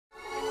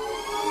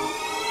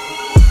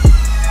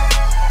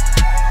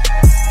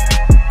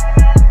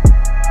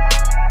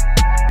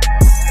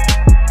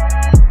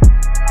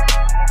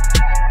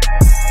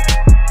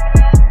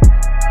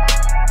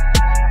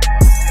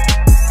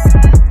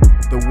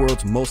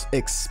most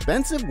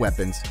expensive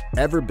weapons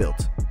ever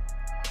built.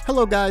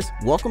 Hello guys,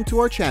 welcome to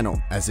our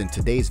channel, as in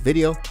today's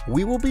video,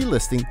 we will be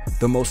listing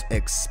the most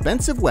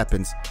expensive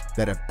weapons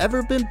that have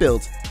ever been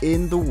built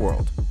in the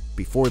world.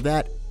 Before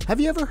that,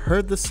 have you ever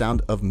heard the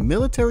sound of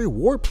military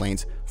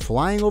warplanes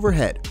flying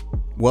overhead?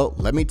 Well,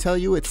 let me tell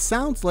you, it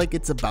sounds like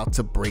it's about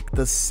to break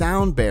the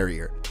sound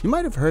barrier. You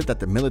might have heard that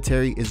the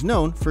military is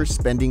known for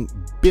spending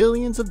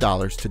billions of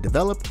dollars to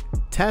develop,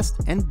 test,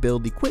 and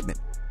build equipment.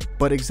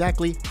 But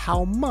exactly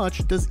how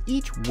much does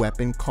each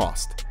weapon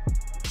cost?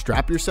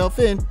 Strap yourself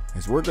in,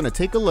 as we're going to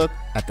take a look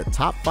at the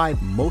top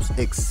 5 most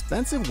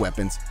expensive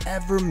weapons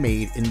ever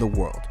made in the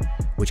world,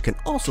 which can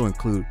also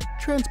include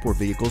transport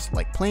vehicles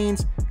like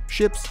planes,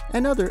 ships,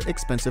 and other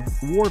expensive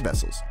war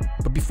vessels.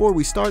 But before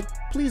we start,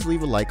 please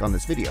leave a like on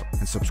this video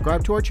and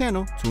subscribe to our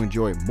channel to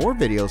enjoy more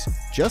videos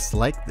just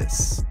like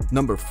this.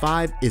 Number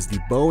 5 is the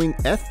Boeing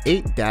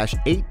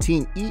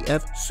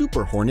F-8-18EF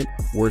Super Hornet,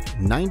 worth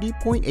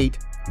 $90.8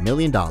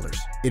 million.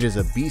 It is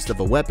a beast of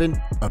a weapon,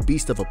 a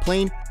beast of a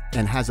plane,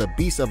 and has a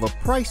beast of a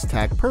price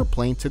tag per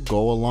plane to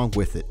go along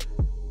with it.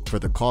 For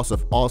the cost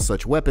of all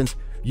such weapons,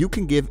 you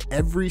can give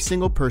every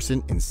single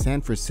person in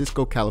San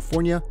Francisco,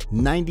 California,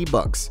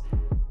 $90.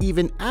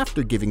 Even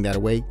after giving that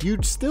away,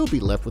 you'd still be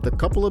left with a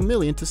couple of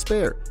million to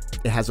spare.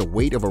 It has a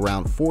weight of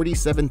around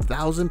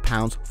 47,000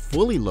 pounds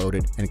fully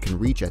loaded and can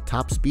reach at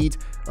top speeds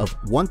of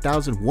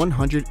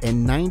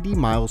 1,190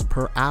 miles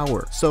per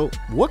hour. So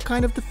what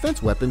kind of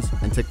defense weapons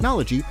and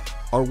technology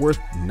are worth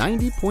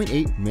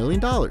 $90.8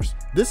 million?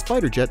 This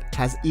fighter jet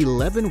has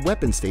 11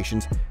 weapon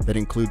stations that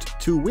includes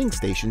 2 wing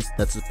stations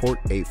that support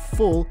a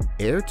full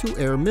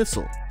air-to-air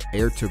missile,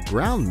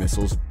 air-to-ground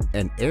missiles,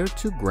 and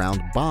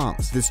air-to-ground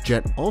bombs. This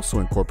jet also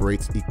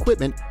incorporates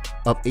equipment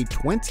of a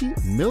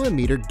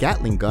 20mm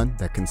Gatling gun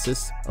that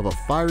consists of a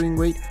firing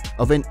rate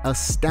of an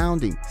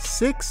astounding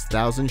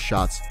 6,000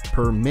 shots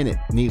per minute.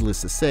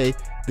 Needless to say,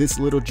 this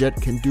little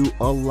jet can do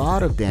a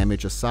lot of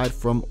damage aside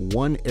from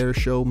one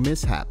airshow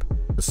mishap.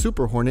 The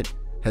Super Hornet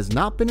has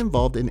not been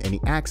involved in any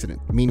accident.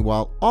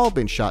 Meanwhile, all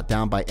been shot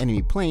down by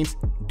enemy planes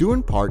due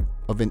in part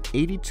of an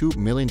 $82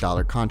 million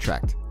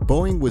contract.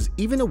 Boeing was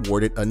even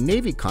awarded a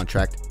Navy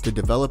contract to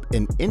develop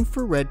an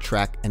infrared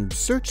track and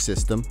search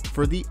system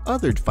for the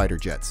other fighter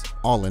jets.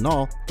 All in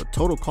all, the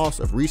total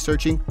cost of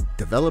researching,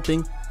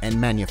 developing, and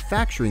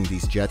manufacturing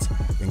these jets,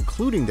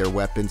 including their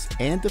weapons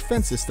and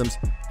defense systems,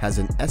 has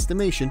an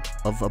estimation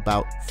of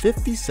about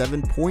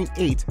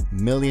 $57.8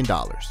 million.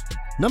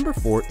 Number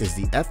 4 is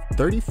the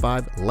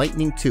F-35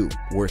 Lightning II,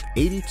 worth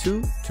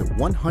 $82 to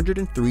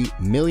 $103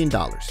 million.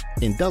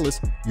 In Dulles,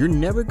 you're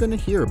never going to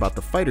hear about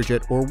the fighter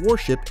jet or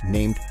warship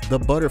named the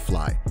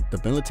Butterfly. The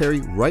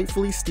military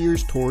rightfully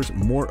steers towards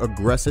more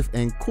aggressive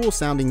and cool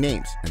sounding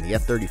names, and the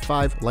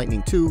F-35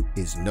 Lightning II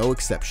is no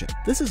exception.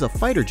 This is a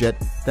fighter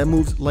jet that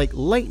moves like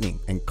lightning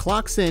and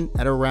clocks in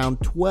at around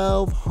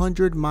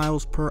 1,200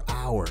 miles per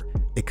hour.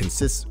 It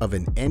consists of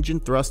an engine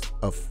thrust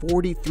of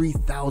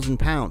 43,000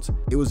 pounds.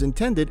 It was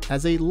intended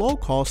as a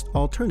low-cost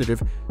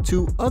alternative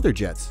to other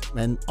jets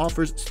and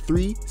offers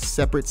 3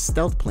 separate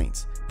stealth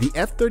planes. The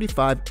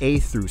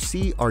F-35A through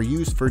C are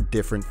used for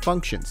different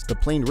functions. The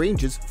plane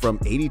ranges from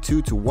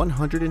 $82 to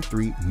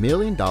 $103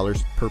 million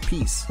per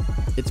piece.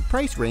 Its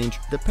price range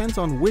depends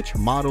on which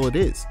model it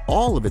is.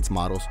 All of its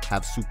models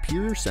have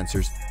superior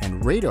sensors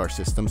and radar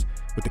systems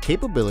with the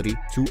capability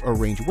to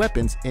arrange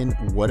weapons in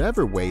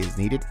whatever way is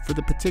needed for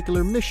the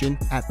particular mission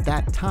at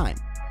that time.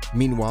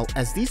 Meanwhile,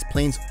 as these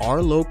planes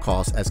are low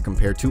cost as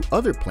compared to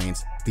other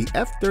planes, the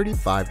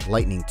F-35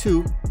 Lightning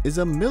II is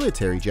a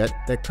military jet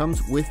that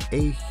comes with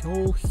a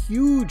whole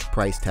huge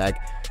price tag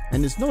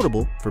and is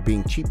notable for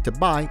being cheap to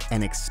buy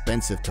and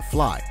expensive to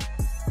fly.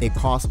 It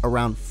costs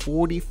around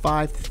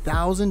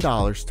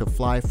 $45,000 to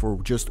fly for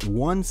just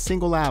one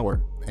single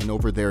hour, and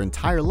over their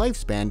entire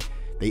lifespan,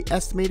 they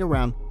estimate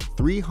around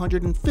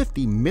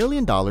 $350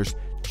 million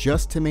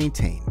just to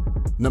maintain.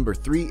 Number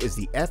 3 is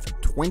the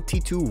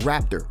F-22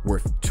 Raptor,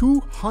 worth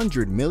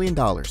 $200 million.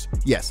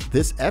 Yes,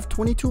 this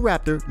F-22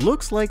 Raptor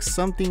looks like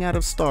something out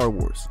of Star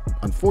Wars.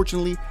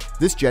 Unfortunately,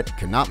 this jet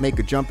cannot make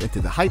a jump into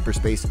the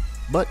hyperspace,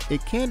 but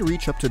it can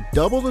reach up to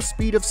double the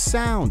speed of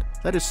sound.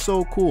 That is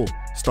so cool.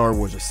 Star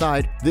Wars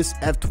aside, this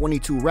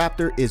F-22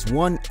 Raptor is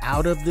one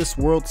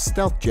out-of-this-world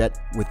stealth jet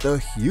with a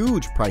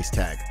huge price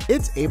tag.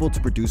 It's able to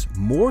produce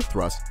more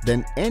thrust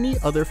than any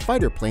other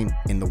fighter plane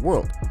in the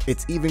world.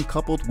 It's even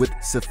coupled with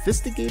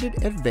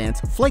sophisticated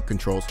advanced flight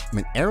controls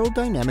and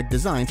aerodynamic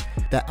designs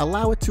that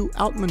allow it to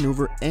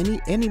outmaneuver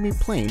any enemy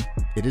plane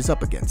it is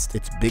up against.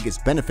 Its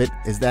biggest benefit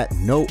is that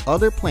no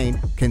other plane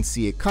can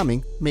see it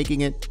coming,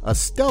 making it a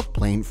stealth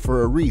plane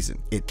for a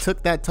reason. It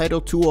took that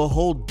title to a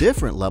whole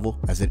different level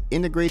as it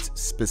integrates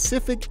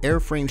specific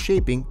airframe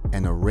shaping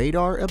and a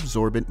radar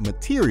absorbent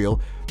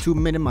material to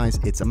minimize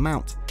its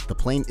amount. The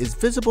plane is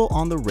visible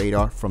on the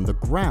radar from the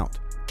ground.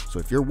 So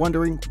if you're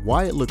wondering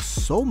why it looks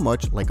so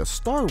much like a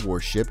Star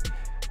Wars ship,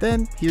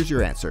 then here's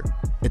your answer.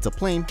 It's a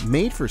plane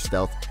made for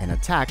stealth and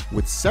attack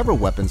with several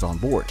weapons on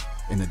board.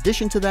 In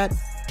addition to that,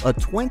 a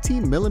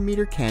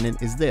 20mm cannon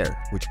is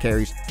there, which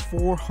carries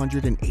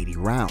 480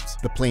 rounds.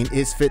 The plane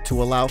is fit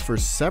to allow for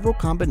several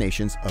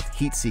combinations of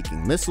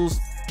heat-seeking missiles,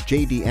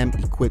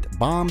 JDM-equipped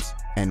bombs,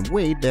 and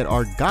WADE that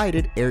are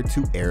guided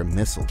air-to-air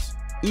missiles.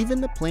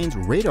 Even the plane's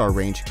radar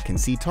range can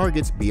see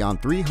targets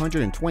beyond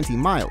 320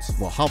 miles.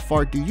 Well, how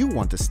far do you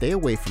want to stay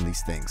away from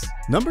these things?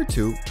 Number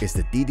 2 is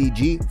the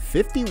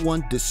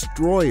DDG-51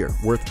 destroyer,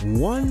 worth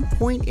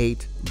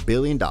 $1.8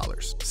 billion.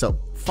 So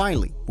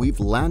finally,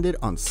 we've landed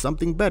on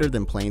something better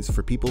than planes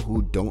for people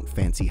who don't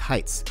fancy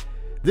heights.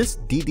 This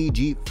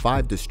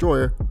DDG-5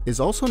 destroyer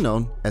is also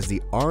known as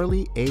the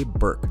Arleigh A.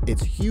 Burke.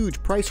 Its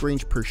huge price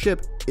range per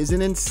ship is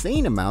an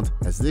insane amount,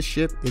 as this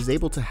ship is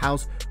able to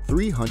house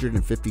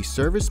 350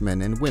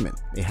 servicemen and women.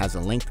 It has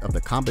a length of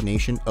the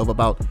combination of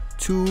about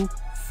 2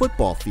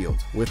 football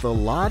fields, with a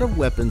lot of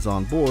weapons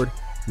on board,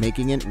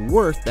 making it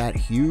worth that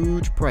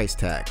huge price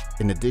tag.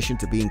 In addition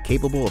to being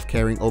capable of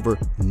carrying over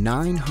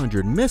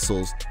 900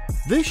 missiles,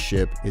 this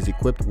ship is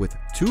equipped with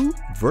 2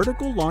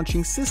 vertical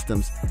launching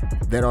systems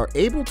that are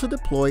able to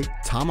deploy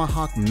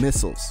Tomahawk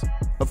missiles.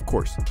 Of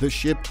course, the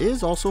ship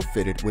is also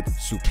fitted with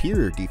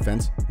superior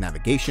defense,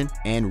 navigation,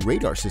 and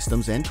radar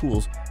systems and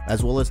tools,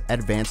 as well as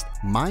advanced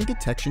mine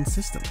detection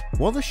systems.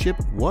 While the ship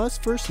was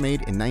first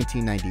made in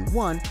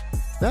 1991,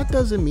 that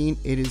doesn't mean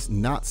it is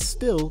not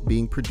still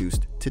being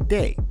produced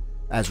today.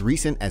 As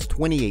recent as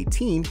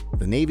 2018,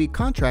 the Navy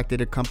contracted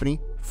a company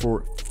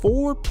for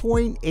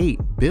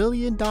 $4.8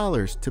 billion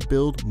to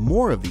build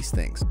more of these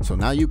things. So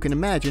now you can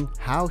imagine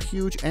how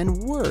huge and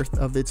worth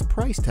of its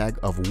price tag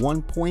of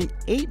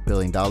 $1.8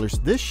 billion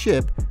this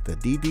ship, the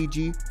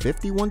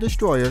DDG-51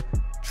 destroyer,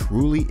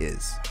 truly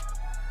is.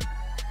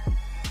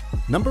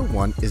 Number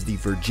 1 is the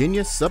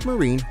Virginia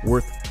submarine,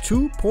 worth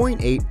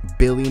 $2.8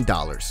 billion.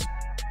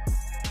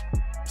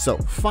 So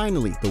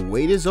finally, the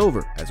wait is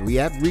over, as we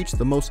have reached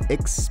the most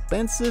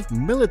expensive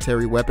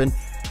military weapon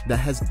that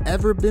has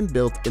ever been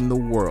built in the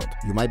world.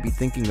 You might be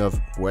thinking of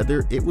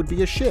whether it would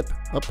be a ship,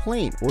 a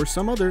plane, or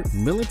some other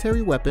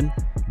military weapon,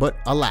 but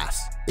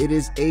alas, it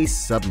is a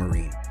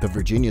submarine. The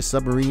Virginia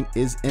submarine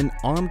is an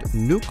armed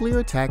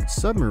nuclear-attack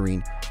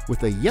submarine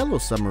with a yellow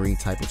submarine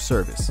type of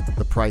service.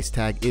 The price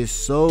tag is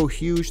so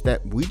huge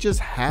that we just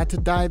had to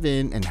dive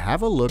in and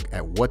have a look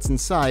at what's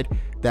inside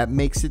that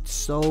makes it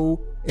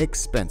so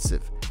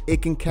expensive.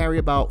 It can carry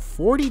about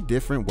 40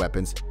 different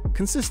weapons,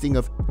 consisting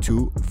of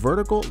 2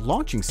 vertical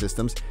launching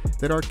systems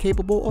that are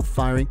capable of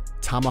firing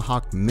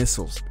Tomahawk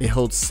missiles. It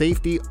holds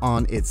safety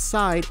on its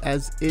side,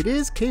 as it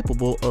is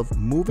capable of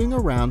moving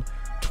around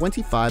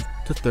 25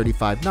 to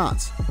 35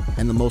 knots.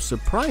 And the most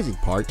surprising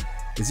part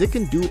is it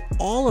can do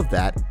all of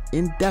that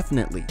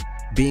indefinitely.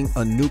 Being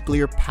a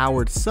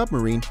nuclear-powered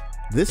submarine,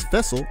 this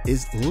vessel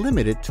is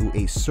limited to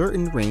a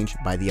certain range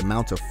by the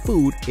amount of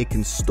food it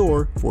can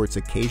store for its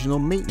occasional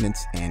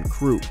maintenance and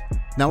crew.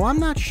 Now, I'm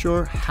not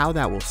sure how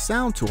that will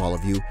sound to all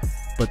of you,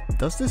 but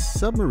does this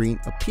submarine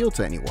appeal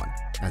to anyone?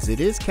 As it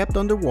is kept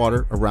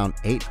underwater around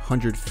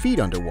 800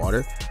 feet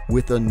underwater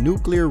with a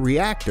nuclear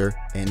reactor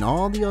and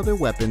all the other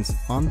weapons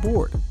on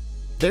board.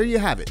 There you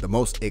have it, the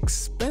most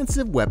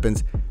expensive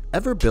weapons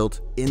ever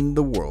built in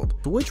the world.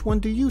 So which one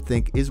do you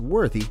think is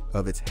worthy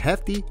of its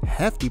hefty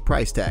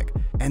price tag?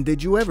 And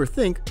did you ever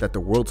think that the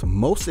world's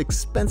most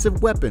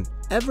expensive weapon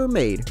ever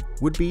made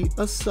would be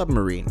a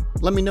submarine?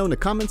 Let me know in the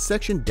comments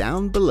section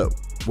down below.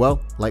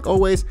 Well, like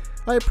always,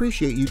 I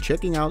appreciate you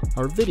checking out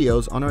our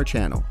videos on our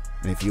channel.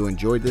 And if you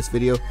enjoyed this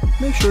video,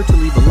 make sure to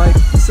leave a like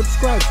and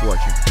subscribe to our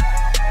channel.